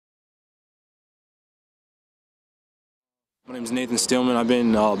My name is Nathan Steelman. I've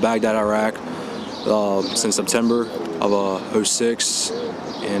been in Baghdad, Iraq since September of '06,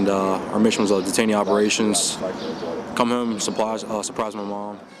 and our mission was detainee operations. Come home, surprise my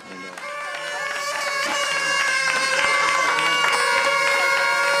mom.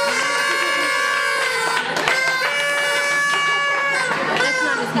 That's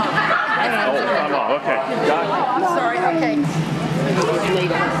not his mom. Oh, okay. Got it. I'm sorry, okay.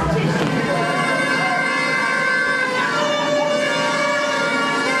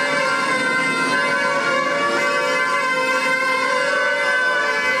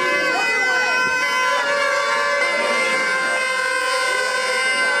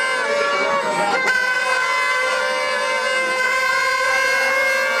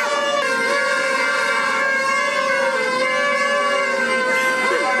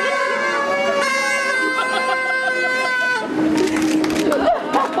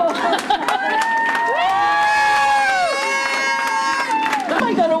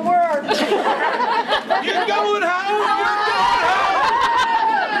 You're going home! You're going home!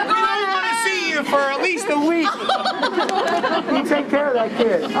 We don't want to see you for at least a week. You take care of that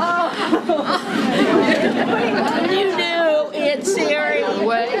kid. You knew Aunt Sherry. Isn't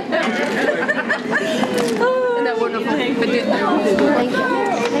that wonderful? Thank you.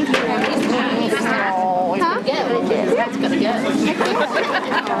 That's gonna get.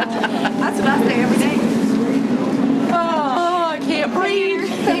 That's what I say every day. Oh, I can't breathe.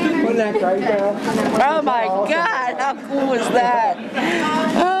 Wasn't that great, girl? Oh my God, how cool was that?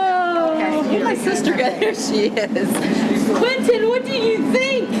 Oh, my sister got here. She is. Quentin, what do you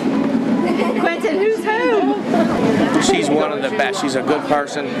think? Quentin, who's who? She's one of the best. She's a good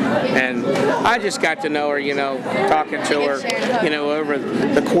person, and I just got to know her, talking to her, over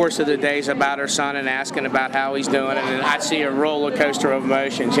the course of the days about her son and asking about how he's doing, and I see a roller coaster of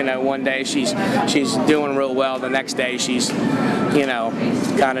emotions. One day she's doing real well, the next day she's,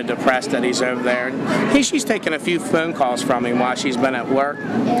 kind of depressed that he's over there. And she's taken a few phone calls from him while she's been at work,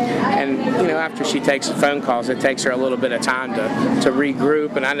 and after she takes the phone calls, it takes her a little bit of time to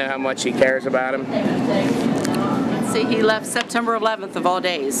regroup, and I know how much she cares about him. See, he left September 11th of all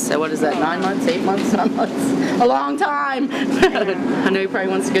days. So what is that, 9 months, 8 months, 9 months? A long time. I know he probably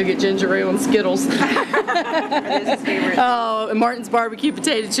wants to go get ginger ale and Skittles. Oh, and Martin's barbecue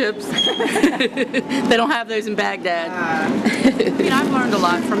potato chips. They don't have those in Baghdad. I've learned a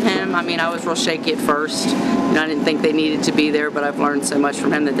lot from him. I mean, I was real shaky at first. I didn't think they needed to be there, but I've learned so much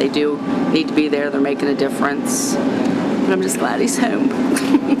from him that they do need to be there. They're making a difference. But I'm just glad he's home.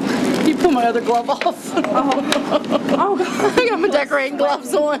 You pull my other glove off. Oh God. I got my decorating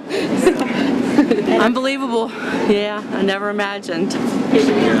gloves on. Unbelievable. Yeah, I never imagined.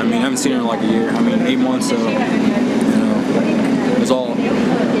 Yeah, I haven't seen her in like a year. 8 months, so, it's all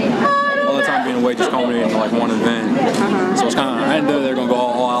the time being away just culminated into like one event. So it's kind of, I didn't know they were going to go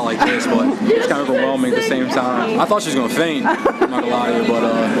all out like this, but it's kind of overwhelming at the same time. I thought she was going to faint, I'm not going to lie to you, but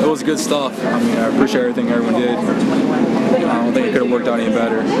it was good stuff. I appreciate everything everyone did. I don't think it could have worked out any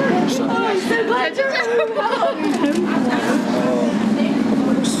better. So. I'm so glad you're home.